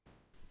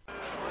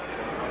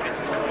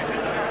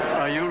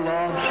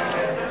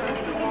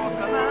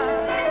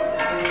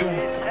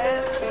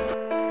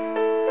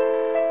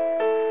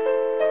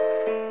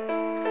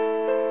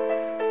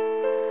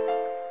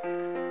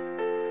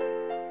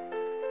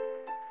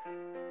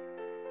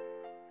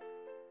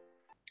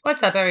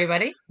What's up,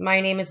 everybody?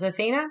 My name is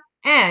Athena,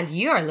 and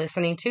you're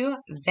listening to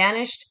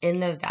Vanished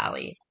in the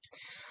Valley.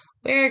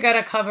 We're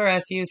gonna cover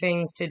a few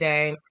things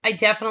today. I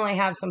definitely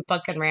have some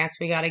fucking rants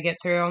we gotta get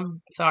through.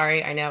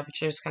 Sorry, I know, but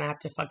you're just gonna have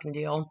to fucking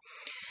deal.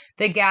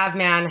 The Gav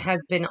man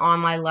has been on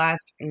my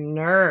last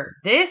nerve.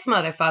 This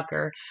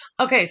motherfucker.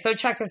 Okay, so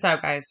check this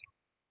out, guys.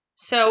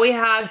 So we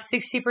have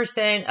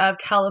 60% of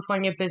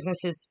California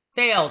businesses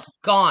failed,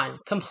 gone,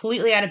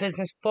 completely out of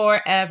business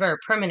forever,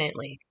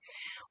 permanently.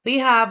 We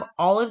have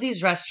all of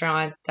these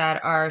restaurants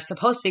that are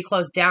supposed to be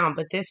closed down,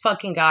 but this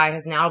fucking guy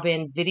has now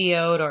been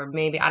videoed, or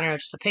maybe, I don't know,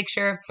 just a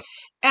picture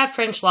at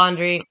French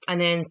Laundry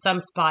and then some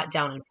spot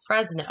down in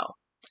Fresno.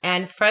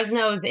 And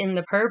Fresno's in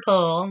the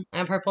purple,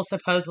 and purple's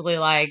supposedly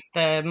like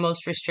the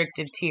most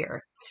restricted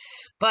tier.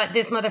 But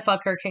this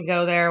motherfucker can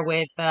go there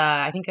with,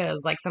 I think it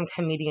was like some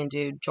comedian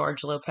dude,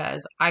 George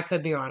Lopez. I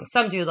could be wrong.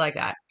 Some dude like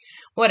that.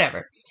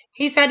 Whatever.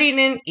 He said he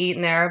didn't eat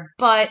in there,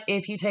 but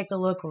if you take a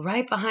look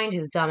right behind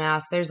his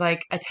dumbass, there's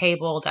like a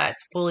table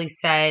that's fully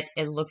set.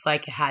 It looks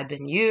like it had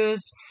been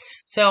used.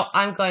 So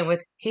I'm going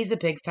with, he's a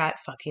big fat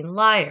fucking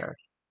liar.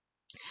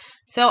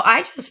 So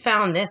I just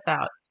found this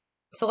out.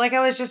 So like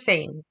I was just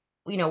saying,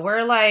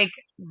 we're like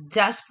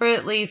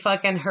desperately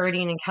fucking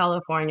hurting in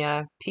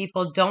California.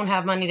 People don't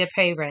have money to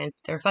pay rent.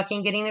 They're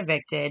fucking getting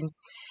evicted.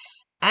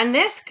 And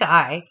this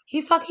guy,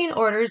 he fucking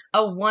orders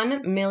a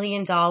 $1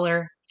 million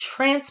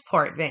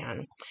transport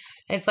van.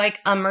 It's like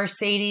a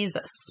Mercedes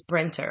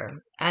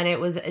Sprinter. And it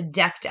was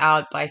decked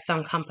out by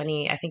some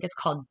company. I think it's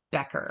called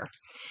Becker.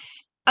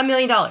 $1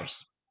 million.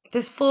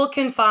 This fool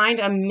can find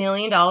 $1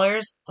 million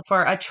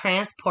for a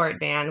transport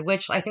van,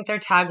 which I think their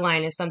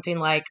tagline is something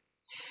like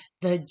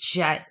the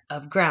jet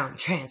of ground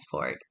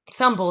transport.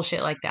 Some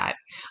bullshit like that.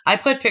 I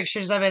put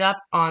pictures of it up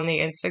on the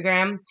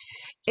Instagram.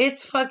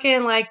 It's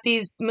fucking like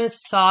these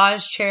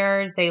massage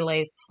chairs. They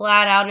lay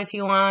flat out if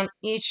you want.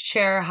 Each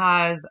chair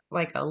has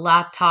like a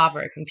laptop or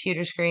a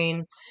computer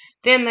screen.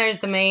 Then there's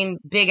the main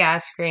big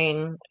ass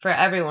screen for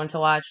everyone to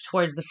watch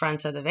towards the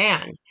front of the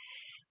van.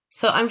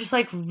 So I'm just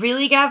like,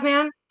 really, Gav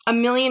man? $1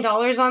 million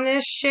on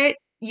this shit?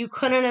 You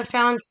couldn't have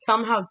found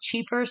somehow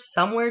cheaper,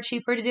 somewhere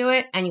cheaper to do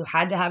it, and you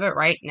had to have it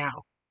right now.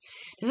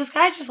 Is this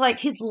guy just like,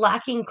 he's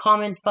lacking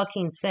common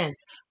fucking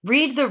sense?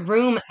 Read the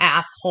room,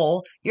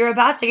 asshole. You're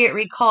about to get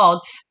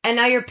recalled, and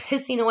now you're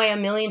pissing away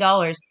 $1 million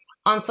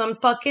on some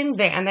fucking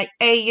van that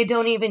A, you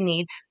don't even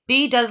need,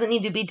 B, doesn't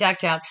need to be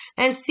decked out,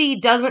 and C,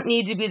 doesn't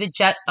need to be the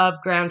jet of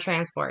ground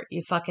transport,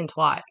 you fucking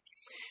twat.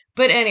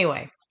 But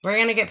anyway, we're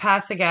gonna get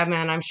past the Gab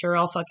man. I'm sure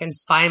I'll fucking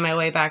find my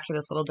way back to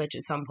this little bitch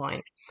at some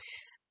point.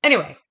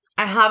 Anyway,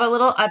 I have a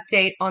little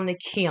update on the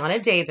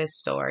Kiana Davis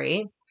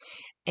story.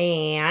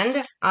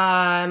 And,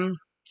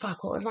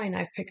 fuck, what was my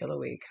knife pick of the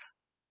week?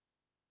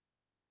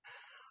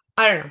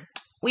 I don't know.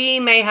 We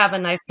may have a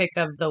knife pick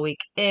of the week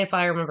if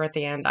I remember at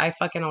the end. I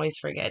fucking always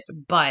forget.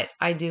 But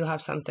I do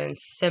have something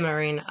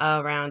simmering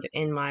around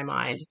in my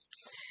mind.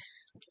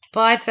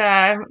 But,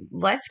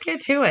 let's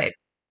get to it.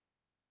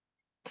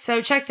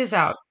 So check this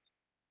out.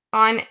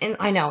 I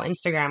know,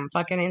 Instagram,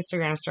 fucking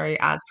Instagram story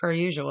as per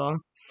usual.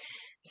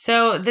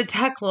 So the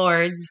tech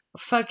lords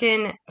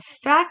fucking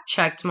fact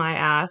checked my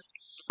ass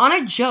on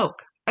a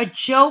joke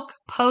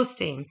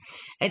posting.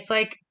 It's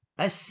like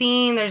a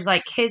scene. There's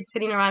like kids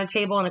sitting around a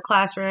table in a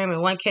classroom,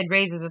 and one kid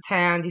raises his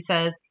hand. He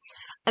says,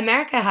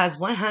 America has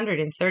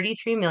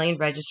 133 million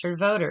registered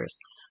voters.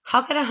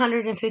 How could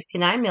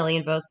 159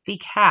 million votes be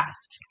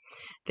cast?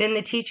 Then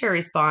the teacher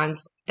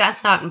responds,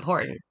 that's not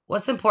important.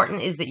 What's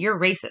important is that you're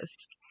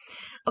racist.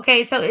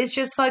 Okay, so it's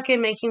just fucking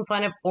making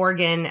fun of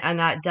Oregon and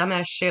that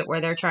dumbass shit where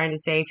they're trying to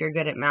say if you're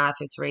good at math,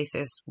 it's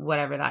racist,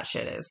 whatever that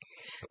shit is.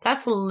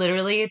 That's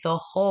literally the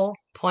whole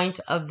point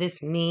of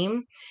this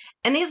meme.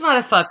 And these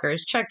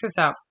motherfuckers, check this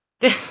out.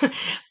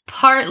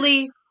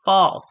 Partly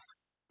false.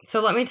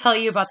 So let me tell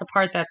you about the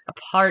part that's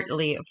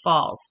partly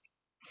false.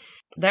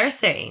 They're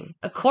saying,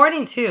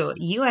 according to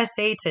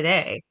USA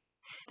Today,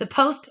 the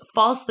Post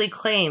falsely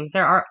claims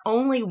there are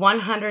only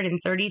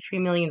 133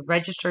 million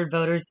registered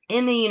voters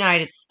in the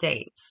United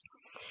States.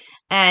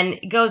 And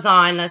it goes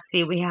on, let's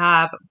see, we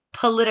have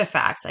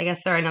PolitiFact. I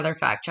guess they're another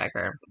fact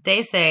checker.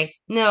 They say,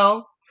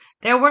 no,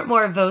 there weren't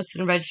more votes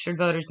than registered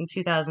voters in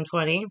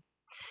 2020.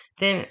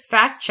 Then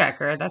Fact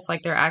Checker, that's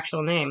like their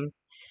actual name,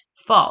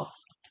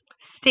 false.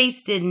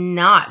 States did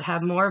not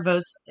have more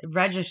votes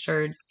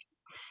registered.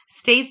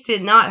 States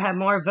did not have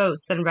more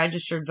votes than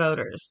registered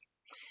voters.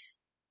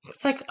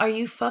 It's like, are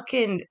you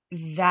fucking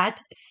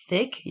that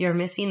thick? You're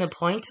missing the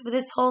point of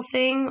this whole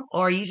thing?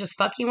 Or are you just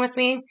fucking with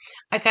me?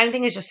 I kind of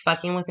think it's just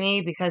fucking with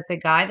me because the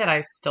guy that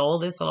I stole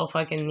this little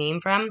fucking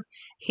meme from,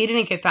 he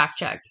didn't get fact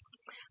checked.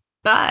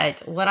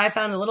 But what I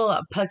found a little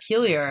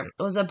peculiar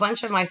was a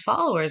bunch of my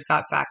followers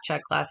got fact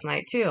checked last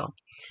night too.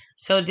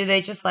 So did they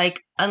just like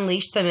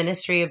unleash the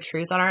ministry of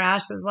truth on our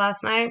ashes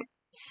last night?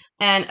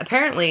 And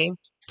apparently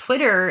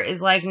Twitter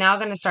is like now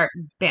going to start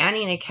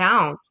banning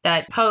accounts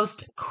that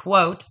post,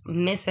 quote,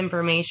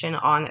 misinformation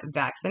on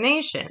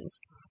vaccinations.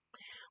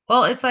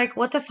 Well, it's like,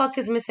 what the fuck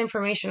is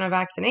misinformation on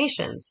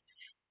vaccinations?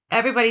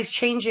 Everybody's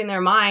changing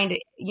their mind,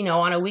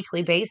 on a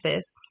weekly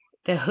basis.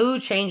 The WHO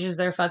changes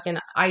their fucking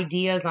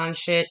ideas on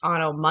shit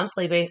on a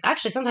monthly basis,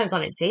 actually, sometimes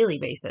on a daily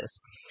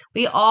basis.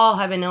 We all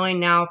have been knowing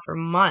now for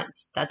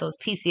months that those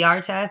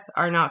PCR tests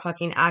are not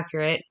fucking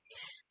accurate.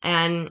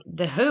 And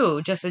the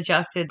WHO just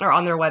adjusted or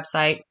on their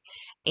website,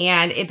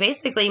 and it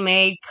basically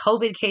made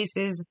COVID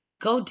cases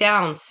go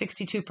down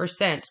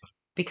 62%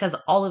 because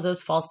all of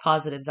those false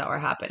positives that were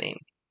happening.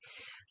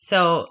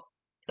 So,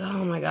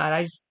 oh my God,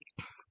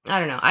 I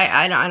don't know.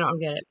 I don't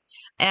get it.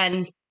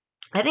 And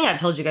I think I've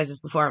told you guys this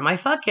before. My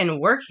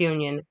fucking work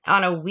union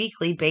on a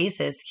weekly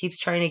basis keeps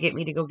trying to get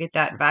me to go get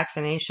that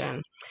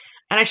vaccination.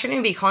 And I shouldn't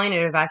even be calling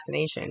it a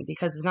vaccination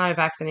because it's not a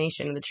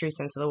vaccination in the true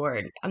sense of the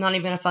word. I'm not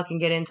even going to fucking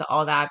get into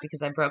all that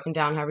because I've broken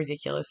down how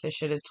ridiculous this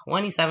shit is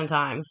 27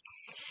 times.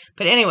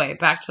 But anyway,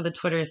 back to the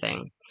Twitter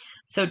thing.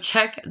 So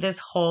check this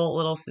whole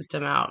little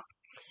system out.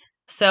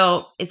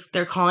 So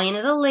they're calling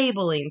it a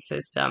labeling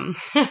system.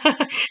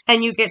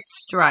 And you get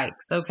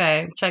strikes,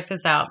 okay? Check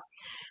this out.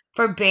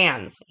 For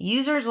bans,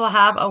 users will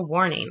have a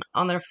warning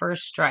on their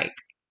first strike,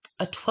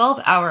 a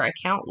 12-hour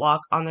account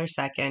lock on their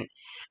second,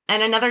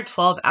 and another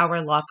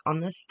 12-hour lock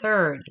on the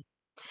third.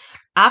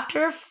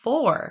 After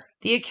 4,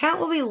 the account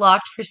will be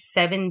locked for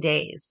 7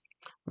 days,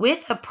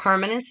 with a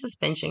permanent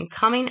suspension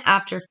coming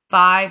after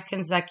 5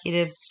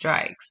 consecutive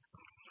strikes.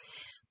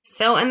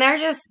 So, and they're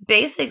just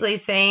basically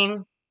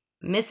saying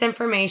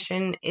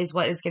misinformation is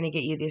what is going to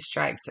get you these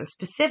strikes, and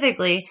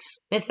specifically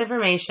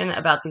misinformation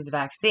about these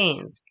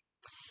vaccines.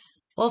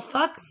 Well,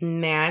 fuck,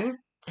 man.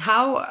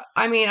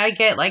 I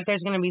get like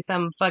there's going to be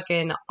some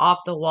fucking off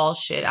the wall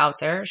shit out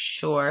there,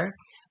 sure.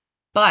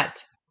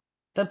 But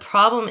the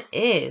problem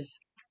is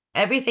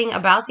everything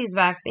about these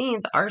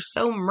vaccines are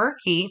so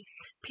murky.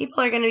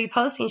 People are going to be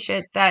posting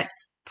shit that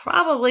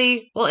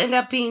probably will end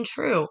up being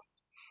true.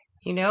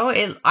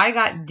 I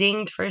got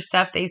dinged for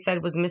stuff they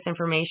said was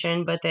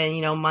misinformation, but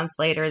then, months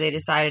later they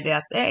decided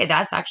that, hey,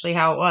 that's actually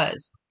how it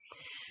was.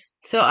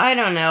 So I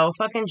don't know.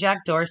 Fucking Jack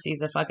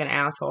Dorsey's a fucking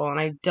asshole, and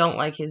I don't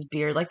like his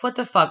beard. Like, what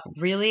the fuck?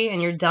 Really?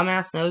 And your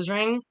dumbass nose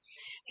ring?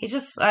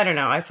 I don't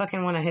know. I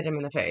fucking want to hit him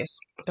in the face.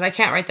 But I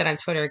can't write that on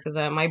Twitter because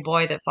my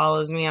boy that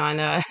follows me on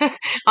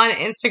on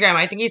Instagram,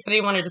 I think he said he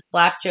wanted to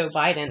slap Joe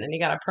Biden, and he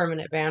got a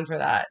permanent ban for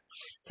that.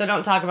 So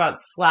don't talk about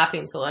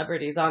slapping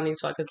celebrities on these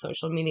fucking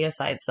social media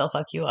sites. They'll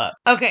fuck you up.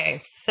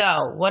 Okay,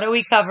 so what are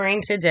we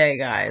covering today,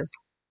 guys?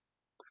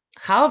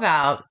 How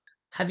about,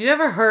 have you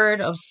ever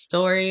heard of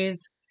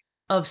stories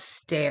of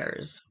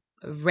stairs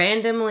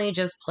randomly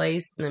just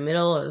placed in the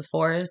middle of the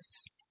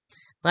forests?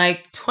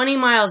 Like 20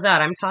 miles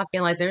out. I'm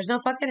talking like there's no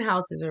fucking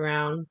houses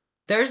around.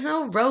 There's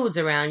no roads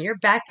around. You're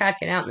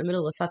backpacking out in the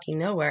middle of fucking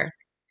nowhere.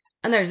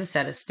 And there's a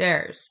set of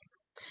stairs.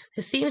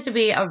 This seems to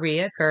be a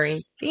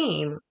reoccurring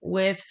theme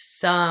with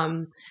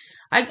some,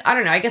 I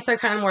don't know, I guess they're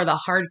kind of more the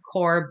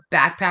hardcore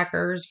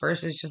backpackers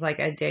versus just like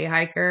a day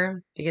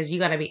hiker because you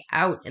got to be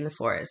out in the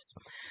forest.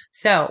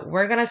 So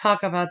we're going to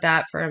talk about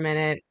that for a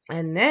minute.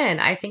 And then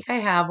I think I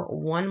have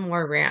one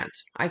more rant.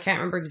 I can't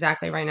remember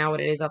exactly right now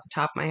what it is off the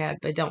top of my head,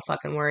 but don't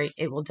fucking worry.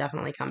 It will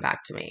definitely come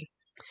back to me.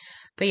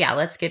 But yeah,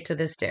 let's get to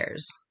the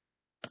stairs.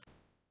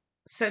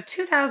 So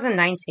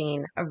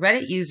 2019, a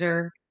Reddit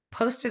user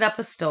posted up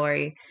a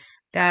story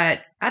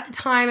that at the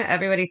time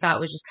everybody thought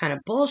was just kind of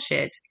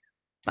bullshit,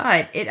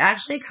 but it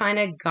actually kind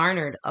of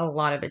garnered a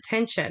lot of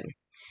attention.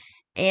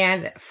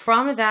 And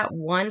from that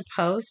one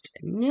post,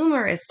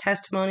 numerous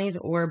testimonies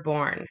were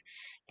born.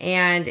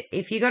 And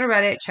if you go to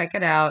Reddit, check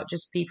it out.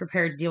 Just be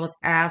prepared to deal with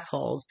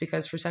assholes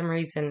because for some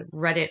reason,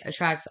 Reddit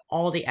attracts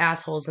all the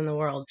assholes in the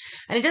world.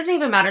 And it doesn't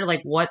even matter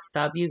like what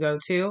sub you go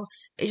to.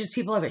 It's just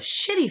people have a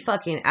shitty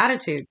fucking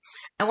attitude.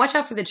 And watch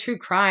out for the true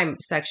crime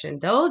section.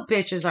 Those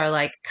bitches are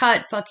like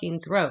cut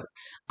fucking throat.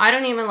 I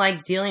don't even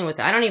like dealing with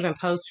it. I don't even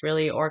post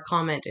really or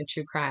comment in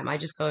true crime. I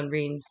just go and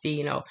read and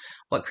see,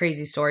 what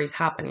crazy stories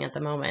happening at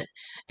the moment.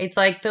 It's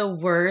like the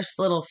worst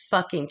little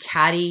fucking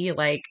catty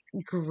like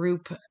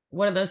group.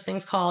 What are those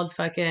things called?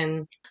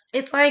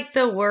 It's like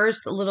the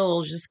worst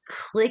little just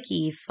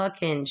clicky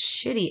fucking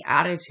shitty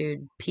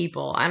attitude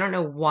people. I don't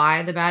know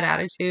why the bad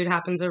attitude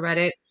happens on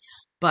Reddit,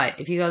 but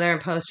if you go there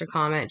and post or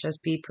comment,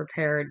 just be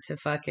prepared to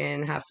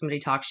fucking have somebody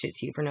talk shit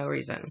to you for no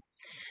reason.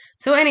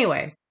 So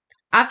anyway,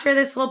 after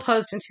this little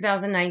post in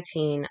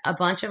 2019, a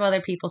bunch of other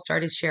people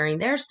started sharing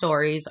their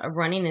stories of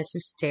running into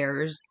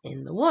stairs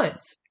in the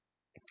woods.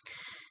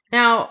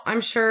 Now,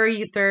 I'm sure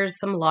there's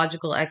some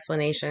logical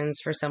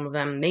explanations for some of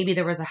them. Maybe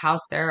there was a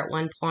house there at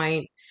one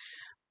point.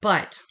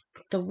 But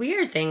the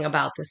weird thing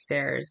about the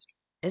stairs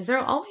is they're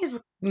always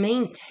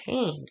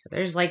maintained.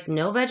 There's like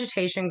no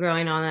vegetation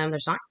growing on them.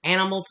 There's not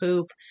animal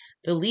poop.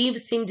 The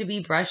leaves seem to be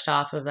brushed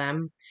off of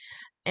them.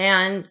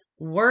 And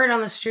word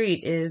on the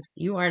street is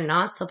you are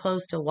not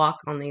supposed to walk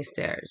on these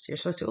stairs. You're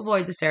supposed to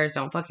avoid the stairs.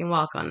 Don't fucking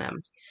walk on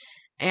them.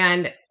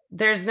 And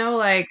there's no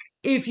like,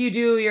 if you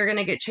do, you're going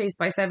to get chased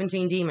by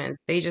 17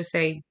 demons. They just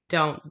say,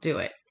 don't do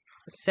it.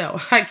 So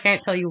I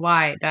can't tell you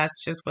why.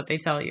 That's just what they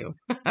tell you.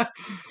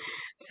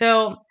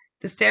 So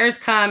the stairs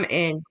come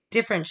in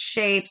different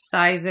shapes,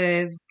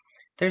 sizes.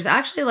 There's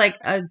actually like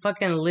a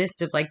fucking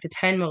list of like the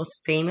 10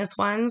 most famous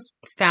ones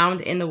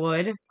found in the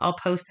wood. I'll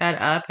post that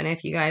up. And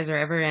if you guys are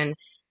ever in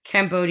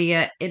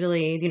Cambodia,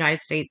 Italy, the United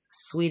States,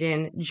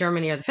 Sweden,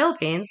 Germany, or the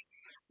Philippines,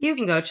 you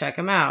can go check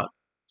them out.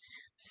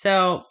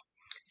 So,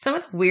 some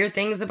of the weird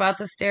things about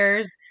the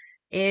stairs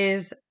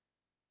is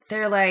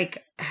they're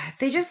like,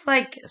 they just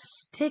like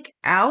stick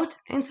out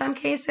in some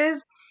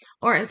cases,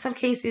 or in some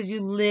cases,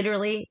 you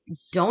literally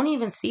don't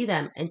even see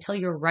them until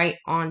you're right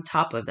on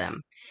top of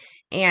them.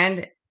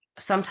 And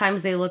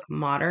sometimes they look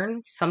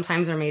modern,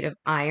 sometimes they're made of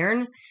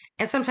iron,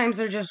 and sometimes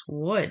they're just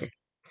wood.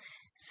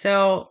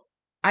 So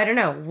I don't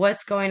know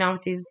what's going on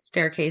with these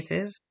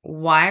staircases.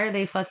 Why are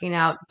they fucking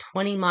out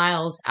 20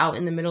 miles out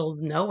in the middle of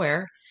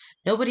nowhere?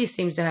 Nobody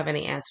seems to have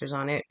any answers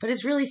on it, but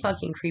it's really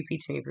fucking creepy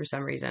to me for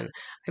some reason.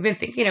 I've been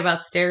thinking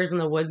about stairs in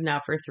the woods now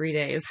for 3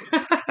 days.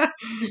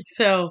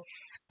 So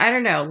I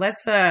don't know.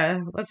 Let's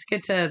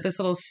get to this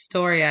little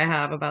story I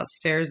have about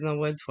stairs in the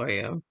woods for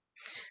you.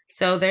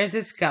 So there's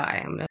this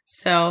guy.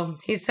 So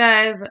he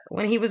says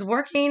when he was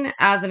working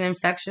as an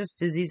infectious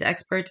disease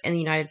expert in the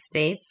United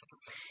States,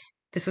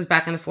 this was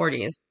back in the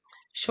 40s,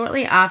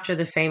 shortly after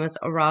the famous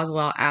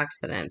Roswell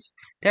accident,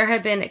 there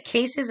had been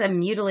cases of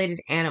mutilated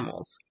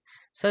animals.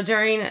 So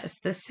during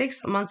the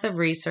 6 months of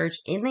research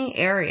in the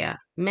area,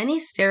 many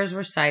stairs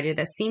were sighted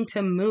that seemed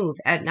to move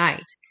at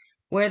night.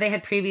 Where they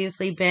had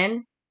previously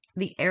been,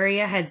 the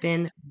area had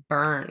been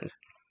burned.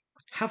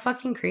 How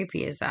fucking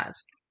creepy is that?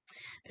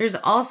 There's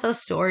also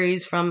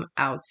stories from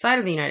outside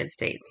of the United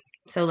States.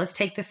 So let's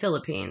take the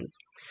Philippines.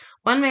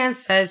 One man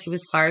says he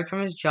was fired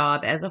from his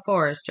job as a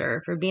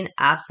forester for being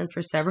absent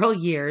for several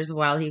years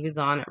while he was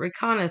on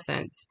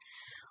reconnaissance.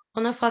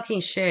 Well, no fucking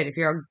shit. If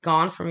you're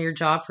gone from your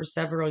job for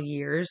several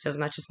years,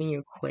 doesn't that just mean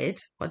you quit?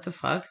 What the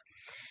fuck?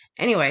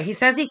 Anyway, he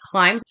says he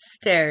climbed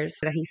stairs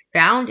that he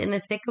found in the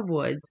thick of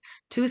woods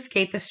to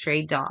escape a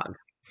stray dog.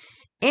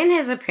 In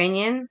his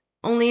opinion,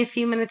 only a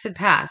few minutes had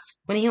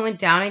passed. When he went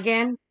down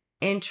again,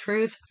 in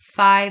truth,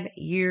 5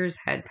 years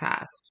had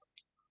passed.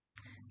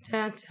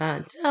 Dun,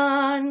 dun,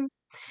 dun.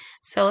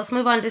 So let's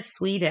move on to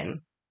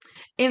Sweden.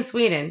 In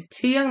Sweden,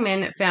 two young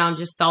men found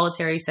just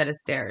solitary set of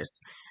stairs,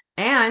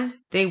 and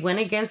they went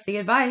against the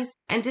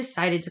advice and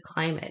decided to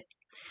climb it.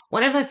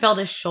 One of them felt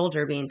his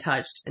shoulder being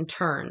touched and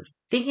turned,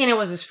 thinking it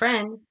was his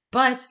friend,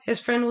 but his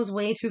friend was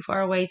way too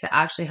far away to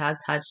actually have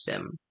touched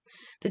him.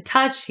 The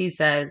touch, he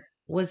says,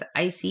 was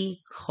icy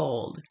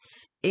cold.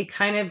 It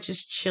kind of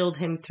just chilled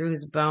him through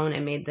his bone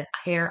and made the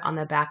hair on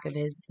the back of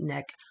his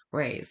neck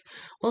raise.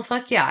 Well,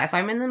 fuck yeah. If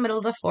I'm in the middle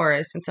of the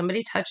forest and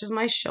somebody touches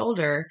my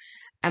shoulder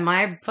and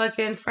my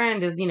fucking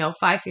friend is,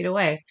 5 feet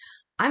away,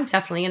 I'm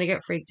definitely going to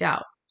get freaked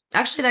out.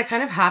 Actually, that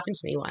kind of happened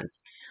to me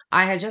once.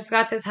 I had just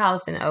got this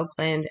house in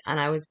Oakland and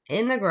I was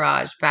in the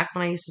garage back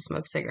when I used to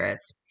smoke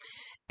cigarettes.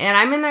 And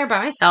I'm in there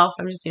by myself.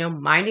 I'm just,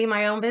 minding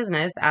my own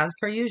business as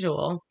per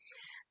usual.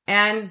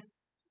 And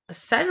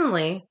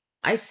suddenly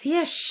I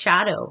see a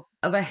shadow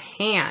of a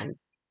hand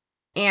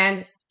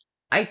and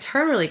I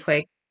turn really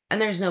quick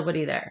and there's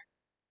nobody there.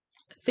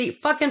 They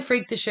fucking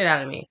freaked the shit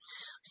out of me.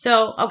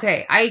 So,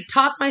 okay, I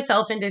talked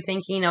myself into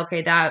thinking,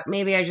 okay, that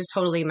maybe I just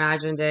totally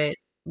imagined it,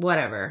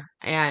 whatever.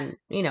 And,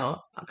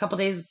 a couple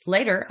days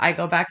later, I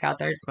go back out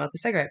there to smoke a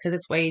cigarette because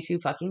it's way too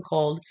fucking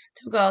cold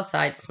to go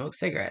outside to smoke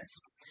cigarettes.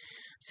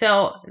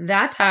 So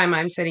that time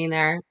I'm sitting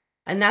there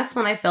and that's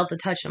when I felt the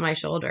touch on my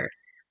shoulder.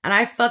 And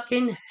I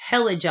fucking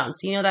hella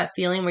jumped. You know that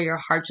feeling where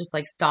your heart just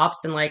like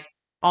stops and like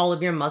all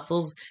of your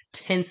muscles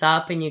tense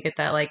up and you get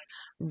that like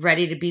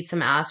ready to beat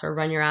some ass or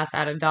run your ass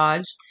out of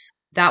Dodge.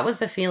 That was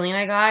the feeling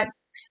I got.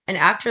 And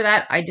after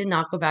that, I did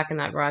not go back in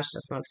that garage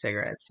to smoke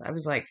cigarettes. I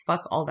was like,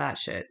 fuck all that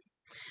shit.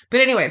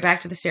 But anyway, back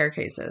to the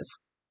staircases.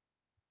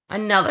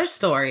 Another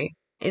story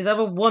is of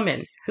a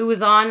woman who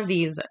was on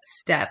these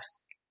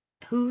steps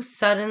who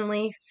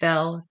suddenly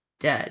fell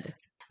dead.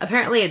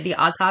 Apparently, the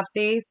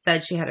autopsy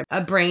said she had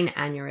a brain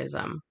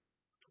aneurysm.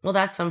 Well,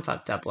 that's some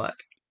fucked up look.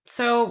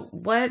 So,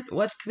 what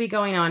could be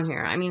going on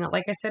here? I mean,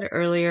 like I said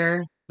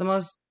earlier, the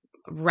most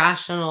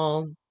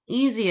rational,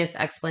 easiest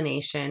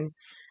explanation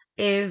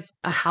is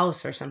a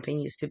house or something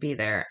used to be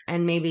there,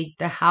 and maybe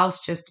the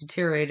house just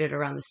deteriorated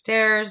around the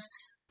stairs,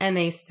 and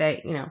they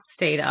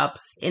stayed up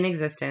in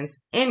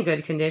existence in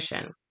good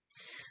condition.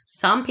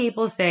 Some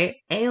people say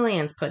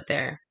aliens put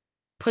them.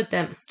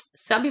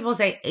 Some people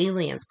say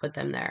aliens put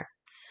them there.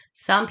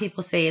 Some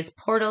people say it's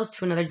portals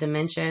to another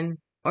dimension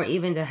or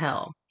even to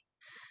hell.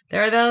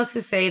 There are those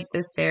who say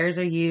the stairs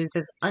are used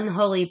as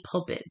unholy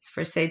pulpits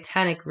for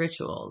satanic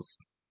rituals.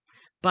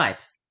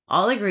 But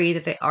all agree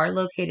that they are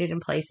located in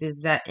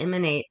places that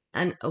emanate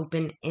an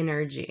open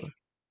energy.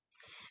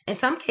 In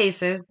some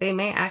cases, they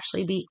may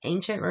actually be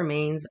ancient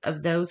remains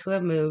of those who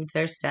have moved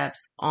their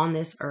steps on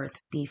this earth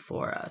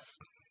before us.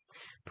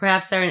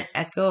 Perhaps they're an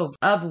echo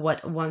of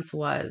what once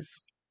was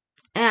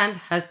and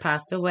has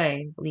passed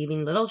away,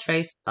 leaving little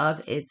trace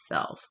of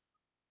itself.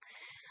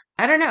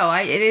 I don't know.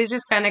 It is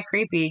just kind of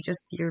creepy.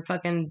 Just you're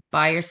fucking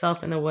by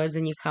yourself in the woods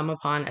and you come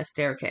upon a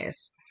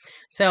staircase.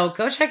 So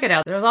go check it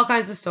out. There's all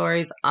kinds of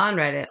stories on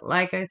Reddit,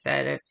 like I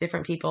said, of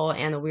different people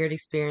and the weird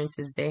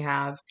experiences they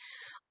have.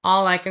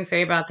 All I can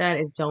say about that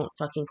is don't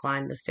fucking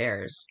climb the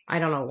stairs. I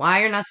don't know why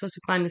you're not supposed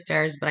to climb the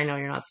stairs, but I know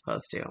you're not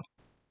supposed to.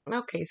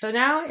 Okay, so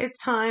now it's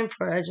time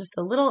for just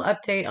a little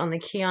update on the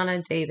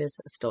Kiana Davis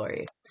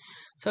story.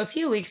 So a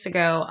few weeks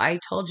ago, I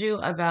told you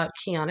about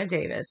Kiana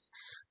Davis,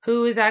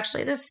 who is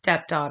actually the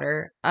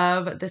stepdaughter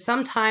of the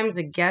sometimes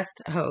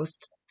guest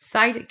host,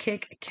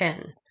 Sidekick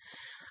Ken.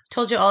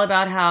 Told you all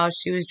about how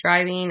she was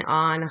driving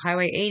on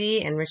Highway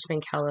 80 in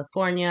Richmond,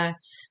 California,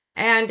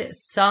 and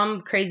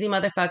some crazy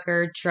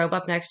motherfucker drove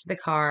up next to the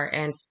car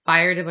and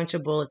fired a bunch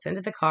of bullets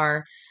into the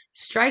car,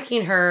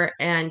 striking her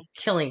and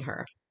killing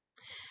her.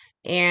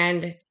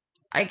 And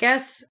I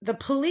guess the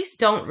police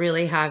don't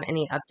really have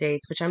any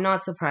updates, which I'm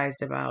not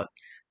surprised about.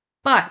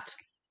 But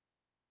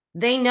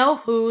they know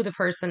who the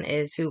person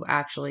is who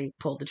actually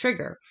pulled the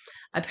trigger.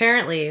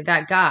 Apparently,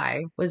 that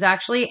guy was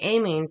actually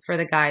aiming for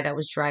the guy that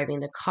was driving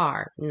the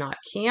car, not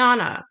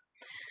Kiana.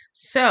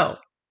 So,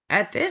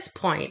 at this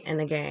point in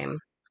the game,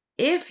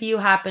 if you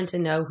happen to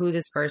know who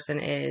this person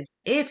is,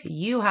 if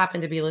you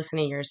happen to be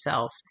listening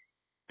yourself,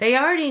 they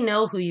already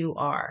know who you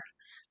are.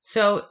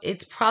 So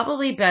it's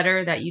probably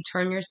better that you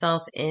turn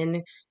yourself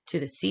in to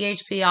the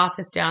CHP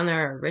office down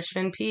there at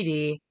Richmond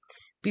PD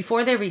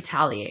before they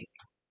retaliate,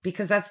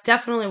 because that's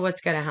definitely what's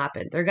going to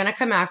happen. They're going to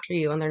come after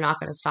you and they're not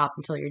going to stop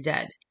until you're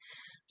dead.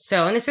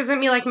 So, and this isn't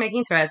me like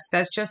making threats,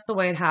 that's just the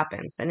way it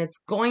happens. And it's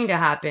going to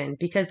happen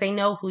because they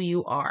know who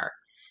you are.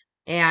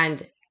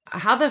 And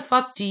how the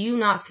fuck do you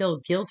not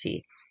feel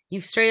guilty?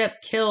 You've straight up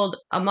killed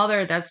a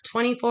mother that's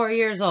 24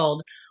 years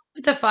old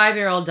with a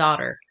 5-year-old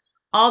daughter.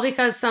 All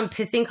because some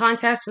pissing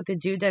contest with the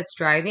dude that's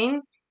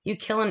driving? You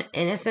kill an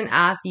innocent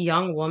ass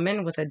young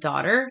woman with a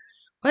daughter?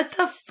 What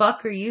the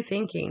fuck are you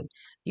thinking?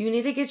 You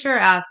need to get your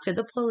ass to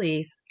the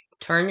police,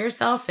 turn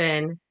yourself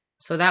in,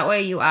 so that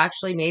way you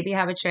actually maybe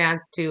have a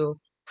chance to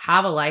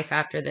have a life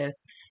after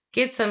this,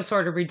 get some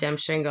sort of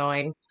redemption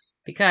going.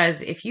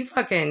 Because if you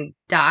fucking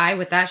die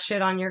with that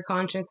shit on your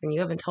conscience and you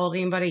haven't told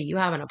anybody, you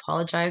haven't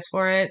apologized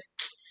for it,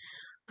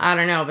 I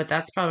don't know, but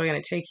that's probably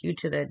going to take you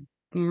to the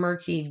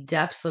murky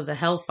depths of the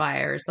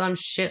hellfire or some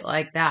shit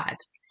like that.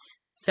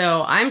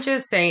 So I'm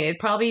just saying it'd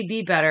probably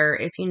be better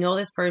if you know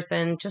this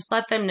person, just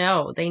let them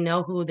know they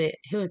know who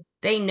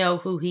they know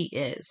who he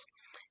is,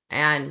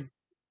 and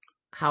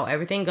how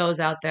everything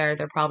goes out there.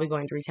 They're probably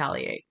going to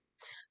retaliate.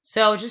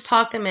 So just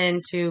talk them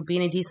into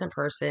being a decent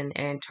person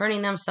and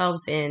turning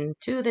themselves in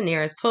to the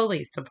nearest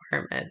police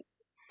department.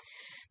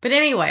 But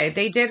anyway,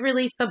 they did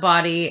release the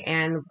body,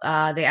 and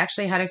they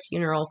actually had a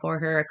funeral for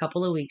her a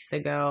couple of weeks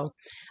ago.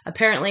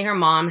 Apparently, her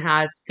mom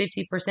has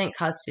 50%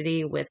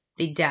 custody with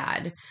the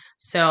dad.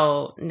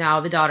 So now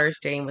the daughter is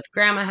staying with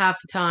grandma half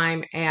the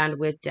time and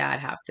with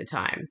dad half the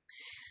time.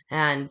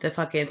 And the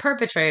fucking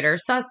perpetrator,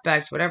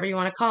 suspect, whatever you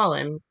want to call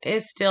him,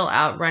 is still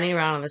out running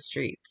around on the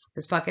streets.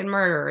 This fucking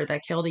murderer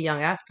that killed a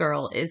young ass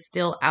girl is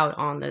still out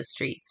on the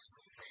streets.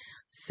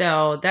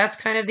 So that's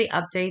kind of the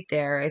update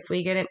there. If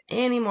we get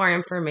any more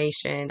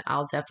information,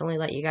 I'll definitely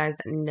let you guys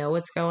know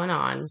what's going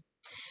on.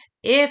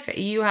 If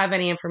you have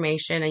any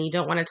information and you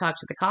don't want to talk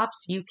to the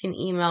cops, you can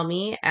email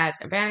me at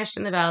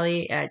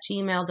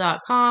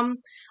vanishedinthevalley@gmail.com,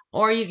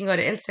 or you can go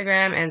to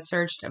Instagram and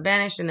search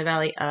Vanished in the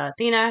Valley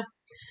Athena.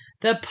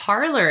 The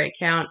Parler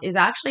account is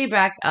actually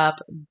back up,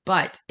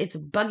 but it's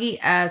buggy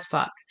as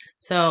fuck.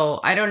 So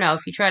I don't know.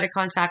 If you try to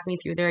contact me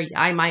through there,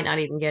 I might not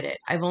even get it.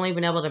 I've only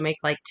been able to make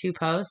like 2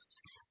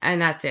 posts, and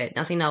that's it.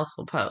 Nothing else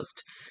will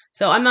post.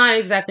 So I'm not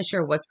exactly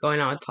sure what's going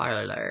on with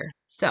Parler.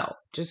 So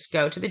just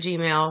go to the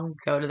Gmail,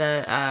 go to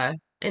the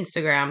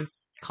Instagram,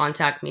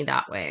 contact me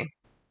that way.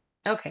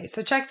 Okay,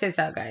 so check this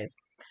out, guys.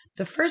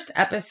 The first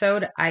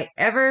episode I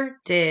ever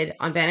did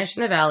on Vanished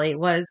in the Valley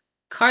was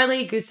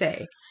Carly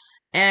Gousset.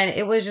 And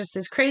it was just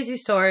this crazy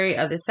story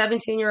of this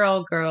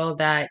 17-year-old girl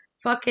that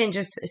fucking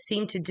just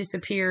seemed to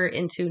disappear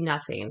into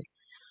nothing.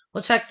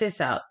 Well, check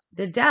this out.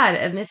 The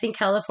dad of missing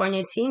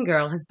California teen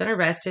girl has been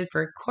arrested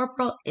for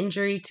corporal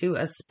injury to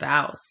a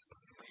spouse.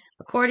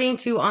 According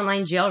to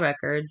online jail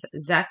records,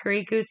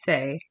 Zachary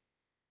Gousset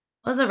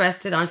was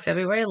arrested on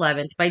February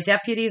 11th by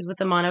deputies with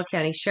the Mono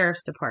County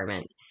Sheriff's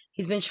Department.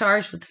 He's been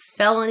charged with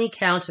felony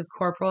count of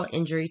corporal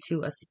injury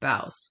to a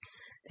spouse.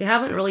 They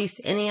haven't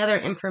released any other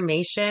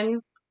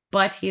information,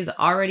 but he's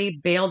already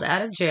bailed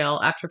out of jail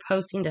after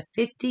posting a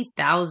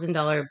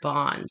 $50,000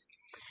 bond.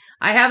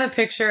 I have a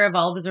picture of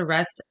all of his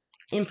arrest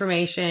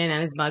information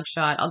and his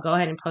mugshot. I'll go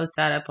ahead and post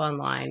that up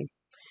online.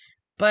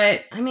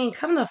 But, I mean,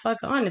 come the fuck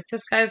on. If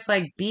this guy's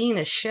like beating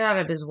the shit out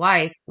of his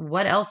wife,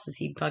 what else is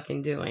he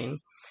fucking doing?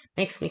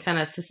 Makes me kind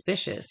of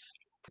suspicious.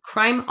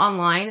 Crime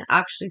Online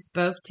actually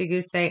spoke to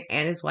Gousset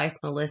and his wife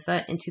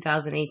Melissa in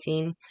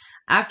 2018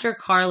 after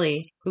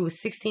Carly, who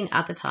was 16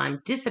 at the time,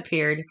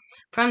 disappeared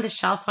from the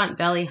Chalfont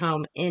Valley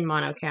home in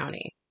Mono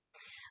County.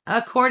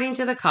 According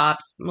to the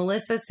cops,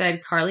 Melissa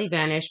said Carly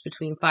vanished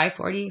between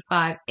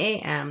 5:45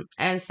 a.m.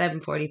 and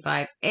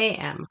 7:45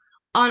 a.m.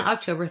 on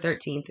October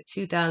 13th,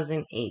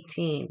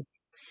 2018.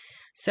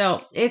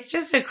 So it's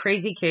just a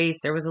crazy case.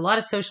 There was a lot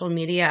of social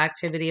media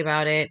activity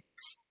about it.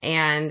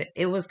 And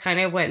it was kind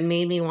of what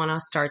made me want to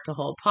start the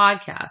whole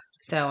podcast.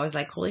 So I was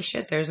like, holy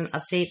shit, there's an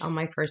update on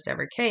my first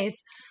ever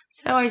case.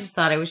 So I just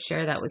thought I would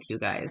share that with you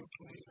guys.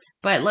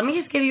 But let me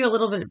just give you a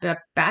little bit of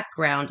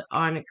background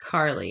on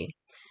Carly.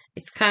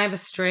 It's kind of a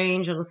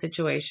strange little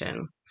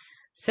situation.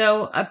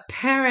 So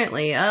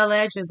apparently,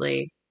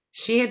 allegedly,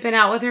 she had been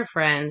out with her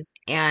friends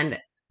and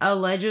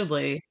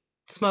allegedly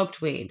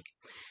smoked weed.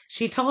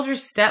 She told her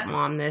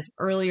stepmom this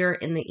earlier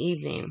in the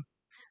evening.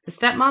 The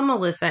stepmom,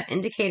 Melissa,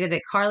 indicated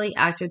that Carly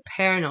acted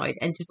paranoid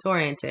and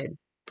disoriented,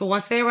 but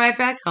once they arrived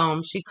back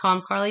home, she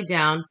calmed Carly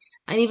down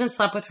and even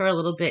slept with her a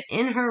little bit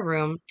in her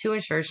room to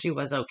ensure she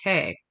was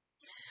okay.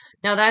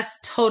 Now that's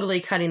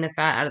totally cutting the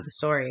fat out of the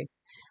story.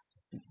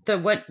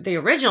 The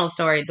original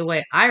story, the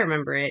way I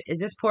remember it, is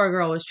this poor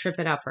girl was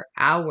tripping out for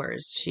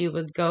hours. She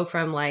would go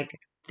from like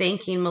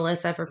thanking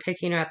Melissa for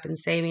picking her up and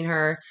saving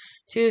her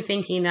to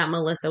thinking that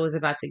Melissa was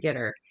about to get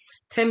her.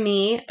 To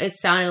me, it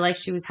sounded like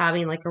she was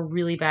having like a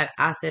really bad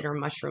acid or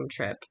mushroom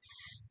trip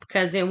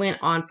because it went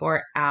on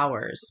for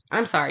hours.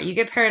 I'm sorry, you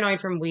get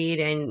paranoid from weed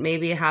and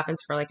maybe it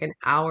happens for like an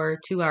hour,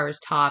 2 hours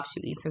tops.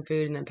 You eat some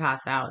food and then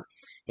pass out.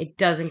 It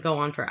doesn't go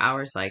on for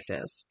hours like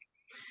this.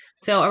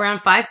 So around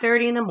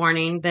 5:30 in the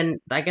morning, then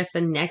I guess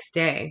the next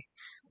day,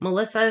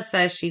 Melissa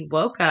says she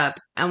woke up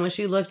and when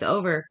she looked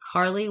over,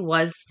 Carly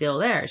was still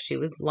there. She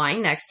was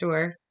lying next to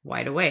her,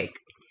 wide awake.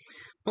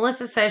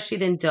 Melissa says she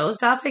then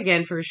dozed off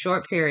again for a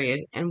short period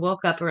and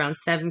woke up around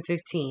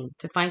 7:15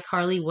 to find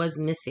Carly was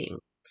missing.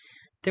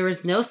 There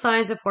was no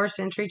signs of forced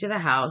entry to the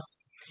house,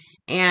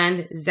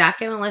 and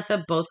Zach and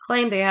Melissa both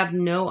claim they have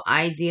no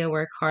idea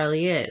where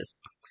Carly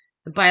is.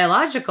 The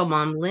biological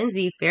mom,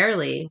 Lindsay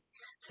Fairley,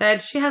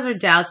 said she has her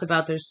doubts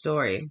about their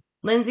story.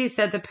 Lindsay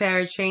said the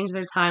pair changed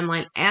their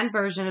timeline and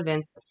version of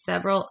events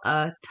several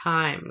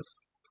times.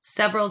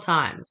 Several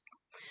times.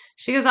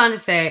 She goes on to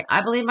say,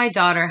 I believe my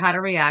daughter had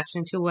a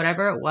reaction to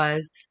whatever it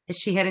was that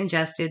she had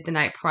ingested the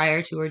night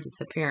prior to her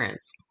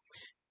disappearance.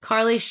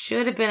 Carly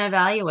should have been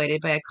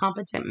evaluated by a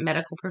competent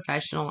medical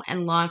professional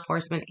and law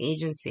enforcement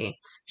agency.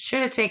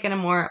 Should have taken a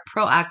more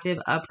proactive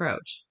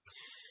approach.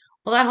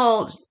 Well, that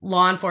whole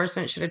law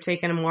enforcement should have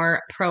taken a more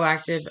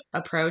proactive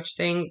approach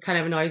thing kind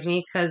of annoys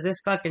me because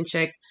this fucking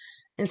chick,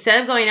 instead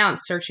of going out and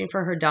searching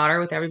for her daughter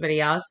with everybody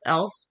else,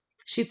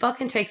 she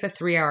fucking takes a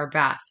 3-hour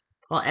bath.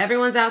 While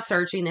everyone's out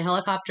searching, the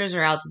helicopters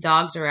are out, the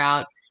dogs are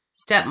out,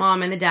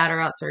 stepmom and the dad are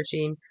out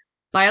searching,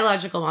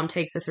 biological mom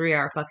takes a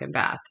 3-hour fucking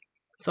bath.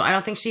 So I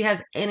don't think she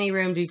has any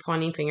room to be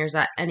pointing fingers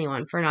at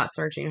anyone for not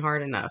searching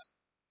hard enough.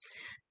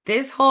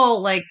 This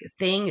whole like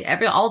thing,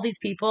 all these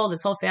people,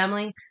 this whole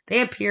family, they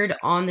appeared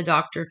on the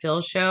Dr.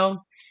 Phil show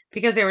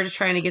because they were just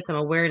trying to get some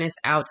awareness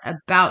out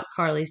about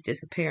Carly's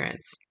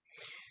disappearance.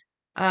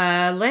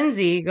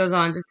 Lindsay,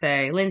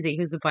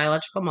 who's the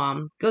biological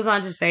mom, goes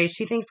on to say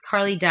she thinks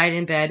Carly died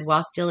in bed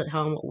while still at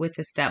home with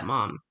the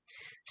stepmom.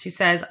 She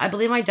says, I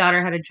believe my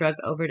daughter had a drug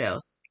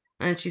overdose.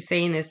 And she's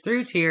saying this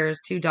through tears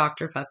to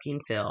Dr.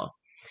 fucking Phil.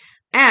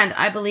 And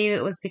I believe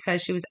it was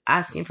because she was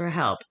asking for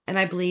help. And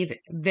I believe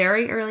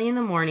very early in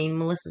the morning,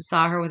 Melissa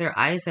saw her with her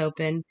eyes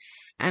open.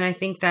 And I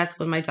think that's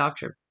when my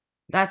daughter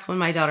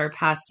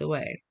passed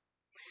away.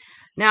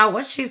 Now,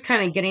 what she's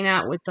kind of getting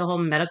at with the whole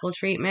medical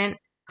treatment,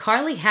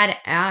 Carly had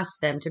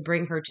asked them to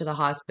bring her to the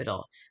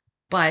hospital,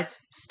 but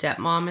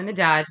stepmom and the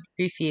dad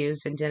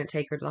refused and didn't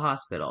take her to the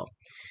hospital.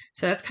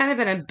 So that's kind of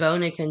been a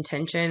bone of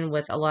contention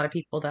with a lot of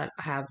people that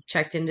have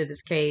checked into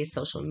this case,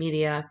 social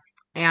media,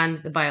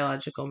 and the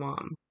biological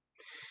mom.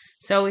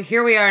 So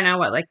here we are now,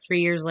 like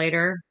 3 years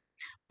later?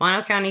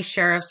 Mono County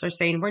sheriffs are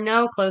saying we're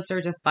no closer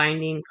to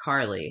finding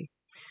Carly.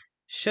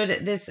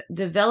 Should this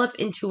develop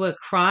into a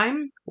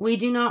crime, we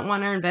do not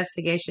want our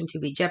investigation to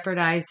be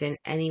jeopardized in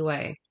any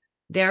way.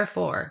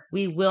 Therefore,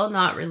 we will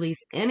not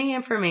release any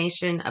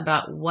information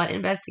about what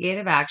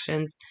investigative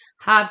actions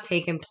have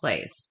taken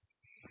place.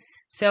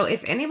 So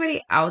if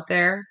anybody out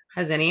there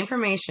has any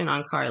information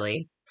on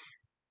Carly,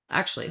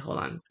 actually, hold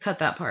on, cut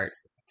that part.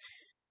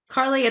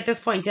 Carly at this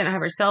point didn't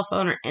have her cell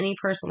phone or any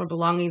personal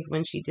belongings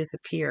when she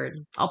disappeared.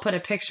 I'll put a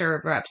picture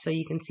of her up so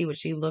you can see what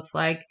she looks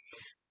like.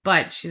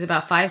 But she's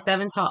about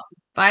 5'7" tall,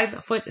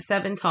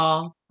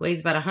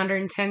 weighs about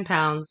 110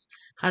 pounds,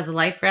 has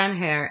light brown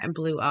hair and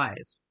blue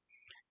eyes.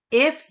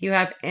 If you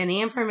have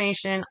any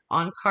information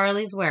on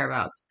Carly's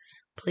whereabouts,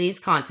 please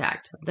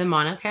contact the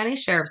Mono County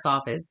Sheriff's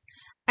Office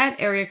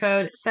at area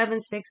code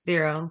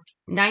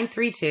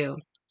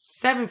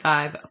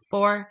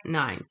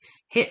 760-932-7549.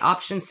 Hit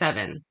option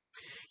 7.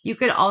 You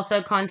could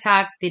also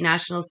contact the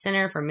National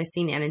Center for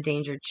Missing and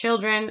Endangered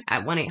Children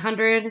at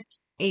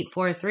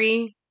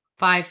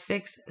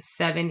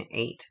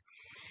 1-800-843-5678.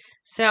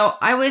 So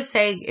I would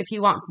say if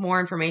you want more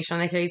information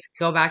on the case,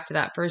 go back to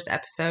that first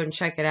episode and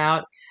check it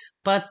out.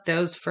 But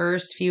those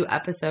first few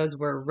episodes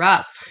were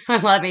rough.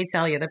 Let me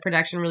tell you, the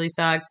production really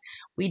sucked.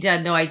 We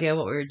had no idea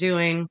what we were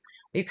doing.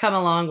 We've come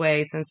a long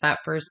way since that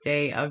first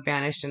day of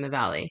Vanished in the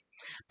Valley.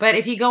 But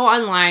if you go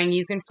online,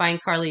 you can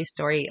find Carly's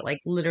story like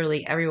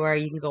literally everywhere.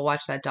 You can go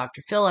watch that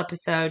Dr. Phil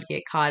episode,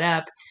 get caught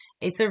up.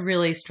 It's a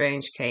really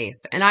strange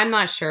case. And I'm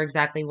not sure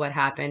exactly what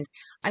happened.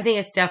 I think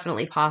it's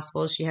definitely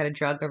possible she had a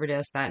drug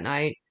overdose that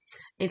night.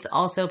 It's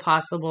also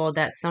possible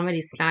that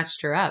somebody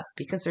snatched her up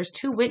because there's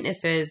two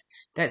witnesses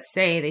that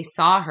say they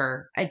saw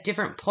her at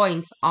different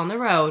points on the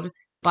road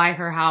by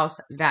her house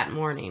that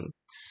morning.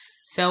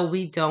 So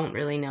we don't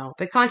really know.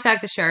 But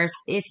contact the sheriffs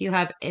if you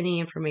have any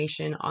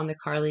information on the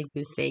Carly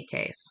Gousset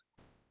case.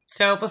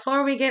 So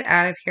before we get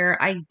out of here,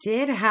 I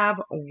did have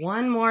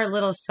one more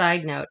little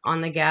side note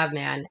on the Gav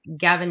man,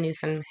 Gavin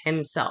Newsom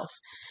himself.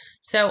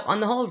 So on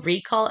the whole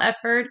recall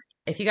effort,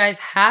 if you guys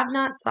have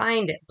not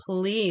signed it,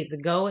 please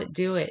go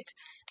do it.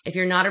 If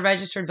you're not a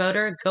registered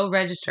voter, go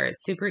register.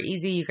 It's super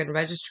easy. You can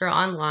register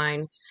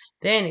online.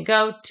 Then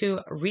go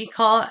to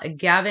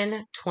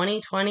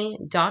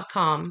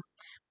recallgavin2020.com,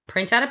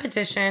 print out a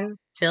petition,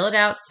 fill it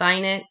out,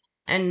 sign it,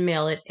 and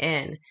mail it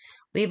in.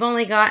 We've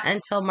only got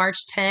until March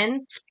 10th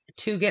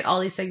to get all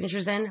these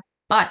signatures in,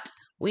 but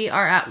we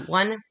are at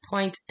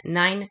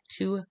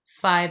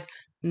 1.925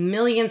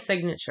 million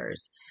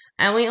signatures,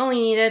 and we only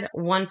needed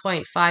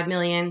 1.5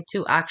 million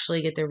to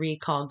actually get the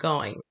recall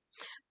going.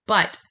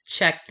 But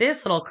check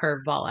this little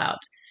curveball out.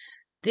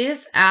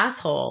 This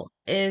asshole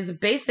is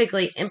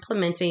basically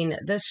implementing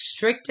the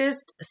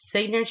strictest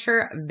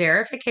signature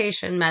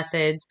verification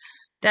methods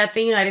that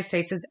the United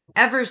States has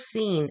ever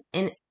seen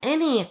in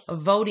any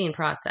voting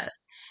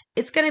process.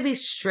 It's going to be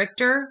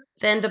stricter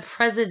than the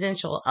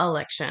presidential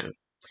election.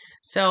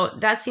 So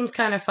that seems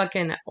kind of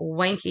fucking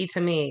wanky to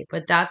me,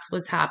 but that's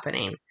what's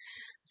happening.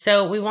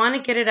 So we want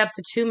to get it up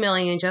to 2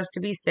 million just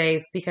to be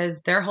safe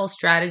because their whole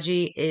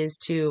strategy is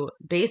to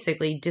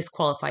basically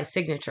disqualify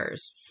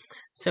signatures.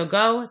 So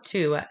go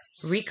to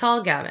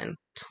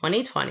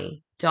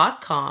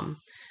recallgavin2020.com,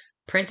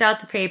 print out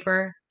the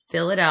paper,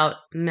 fill it out,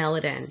 mail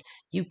it in.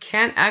 You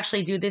can't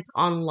actually do this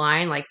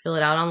online, like fill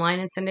it out online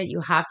and send it. You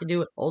have to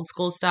do it old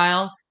school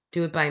style,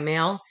 do it by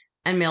mail,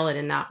 and mail it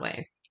in that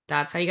way.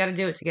 That's how you got to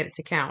do it to get it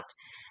to count.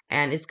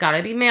 And it's got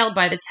to be mailed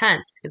by the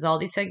 10th because all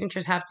these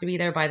signatures have to be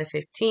there by the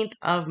 15th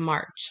of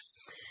March.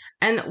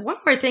 And one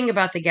more thing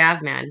about the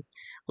Gav man.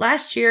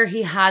 Last year,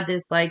 he had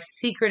this like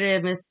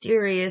secretive,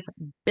 mysterious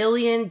 $1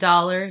 billion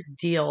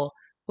deal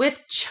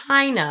with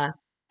China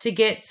to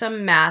get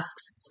some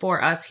masks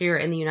for us here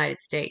in the United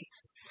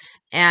States.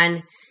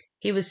 And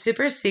he was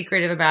super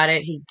secretive about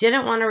it. He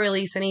didn't want to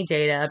release any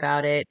data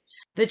about it.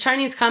 The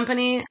Chinese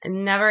company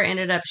never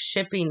ended up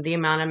shipping the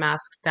amount of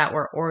masks that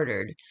were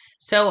ordered.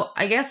 So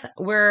I guess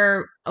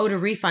we're owed a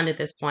refund at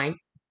this point.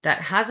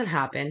 That hasn't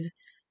happened.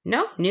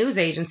 No news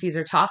agencies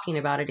are talking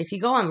about it. If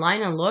you go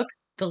online and look,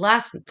 the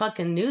last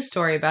fucking news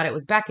story about it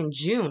was back in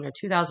June of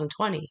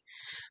 2020.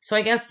 So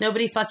I guess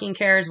nobody fucking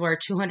cares where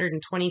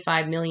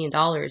 $225 million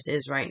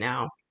is right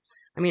now.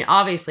 I mean,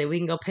 obviously, we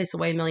can go piss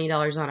away $1 million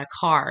on a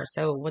car.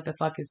 So what the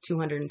fuck is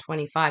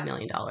 $225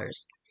 million?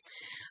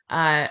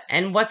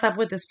 And what's up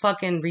with this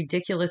fucking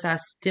ridiculous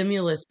ass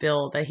stimulus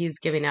bill that he's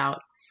giving out?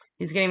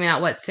 He's giving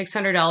out, what,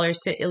 $600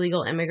 to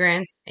illegal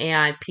immigrants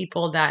and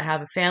people that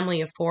have a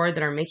family of four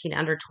that are making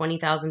under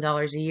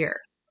 $20,000 a year.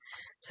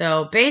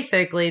 So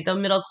basically, the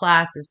middle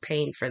class is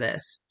paying for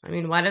this. I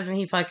mean, why doesn't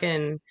he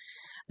fucking...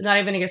 I'm not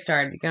even going to get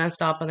started. Gonna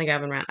stop on the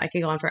Gavin rant. I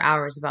could go on for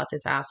hours about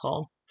this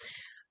asshole.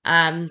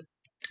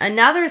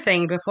 Another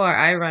thing before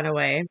I run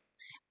away,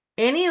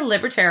 any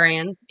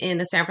libertarians in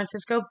the San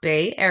Francisco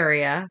Bay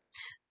Area,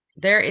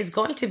 there is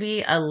going to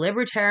be a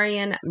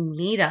libertarian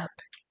meetup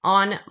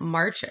on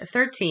March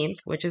 13th,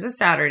 which is a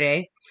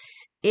Saturday.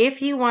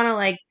 If you want to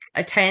like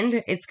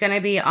attend, it's going to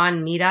be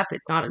on Meetup.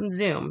 It's not on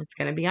Zoom. It's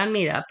going to be on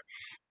Meetup.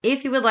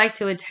 If you would like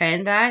to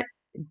attend that,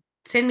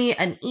 send me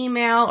an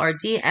email or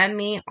DM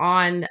me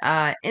on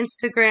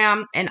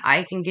Instagram and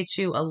I can get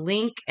you a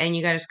link and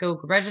you guys go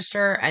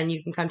register and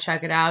you can come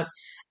check it out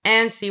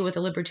and see what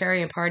the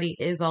Libertarian Party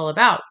is all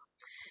about.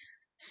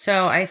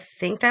 So I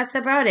think that's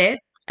about it.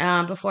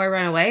 Before I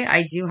run away,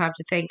 I do have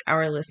to thank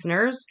our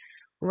listeners.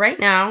 Right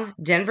now,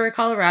 Denver,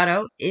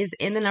 Colorado is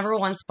in the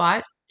 #1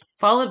 spot,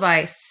 followed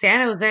by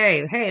San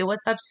Jose. Hey,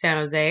 what's up, San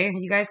Jose?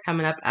 You guys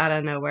coming up out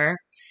of nowhere.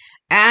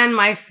 And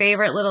my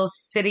favorite little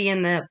city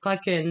in the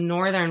fucking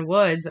northern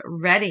woods,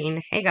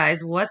 Redding. Hey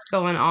guys, what's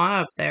going on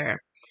up there?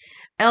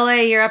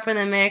 LA, you're up in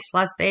the mix.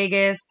 Las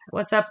Vegas.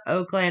 What's up,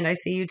 Oakland? I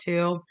see you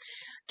too.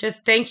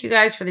 Just thank you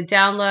guys for the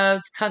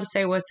downloads. Come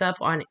say what's up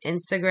on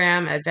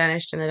Instagram at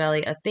Vanished in the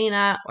Valley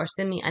Athena or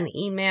send me an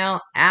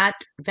email at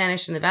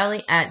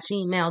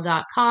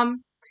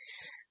vanishedinthevalley@gmail.com.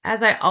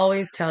 As I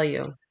always tell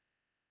you,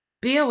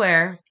 be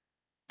aware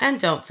and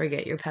don't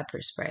forget your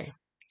pepper spray.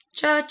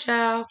 Ciao,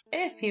 ciao.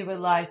 If you would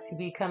like to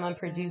become a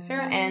producer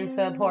and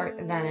support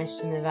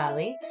Vanished in the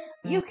Valley,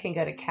 you can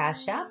go to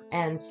Cash App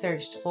and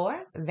search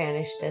for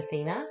Vanished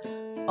Athena,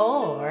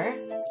 or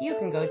you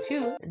can go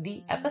to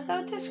the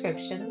episode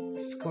description,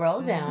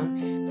 scroll down,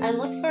 and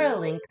look for a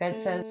link that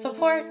says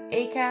Support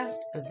ACAST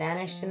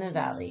Vanished in the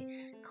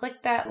Valley.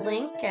 Click that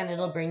link and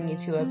it'll bring you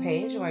to a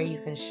page where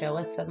you can show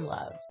us some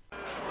love.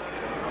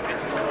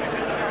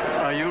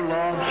 Are you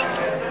lost?